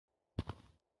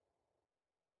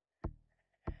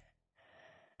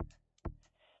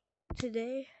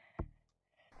today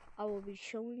I will be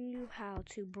showing you how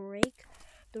to break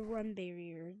the run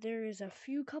barrier. There is a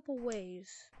couple ways,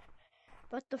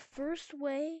 but the first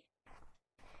way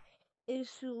is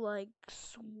to like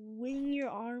swing your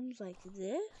arms like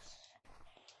this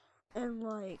and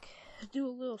like do a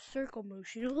little circle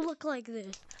motion. It'll look like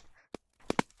this.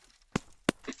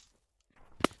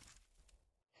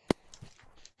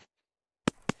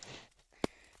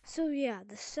 So yeah,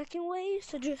 the second way is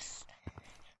to just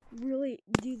really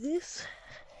do this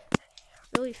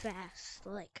really fast.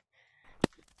 Like,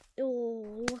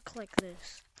 it'll look like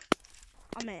this.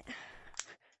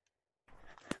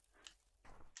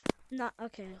 Not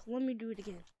okay, let me do it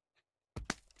again.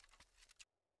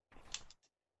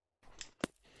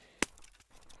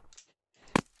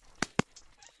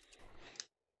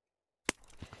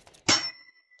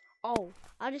 Oh,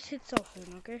 I just hit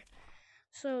something, okay?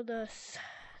 So the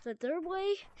third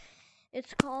way,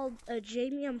 it's called a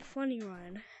Jamie I'm Funny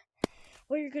run.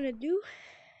 What you're gonna do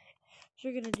is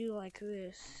you're gonna do like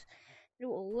this. It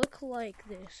will look like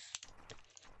this.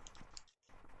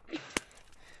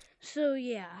 So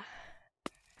yeah,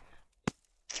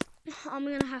 I'm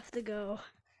gonna have to go.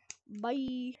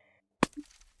 Bye.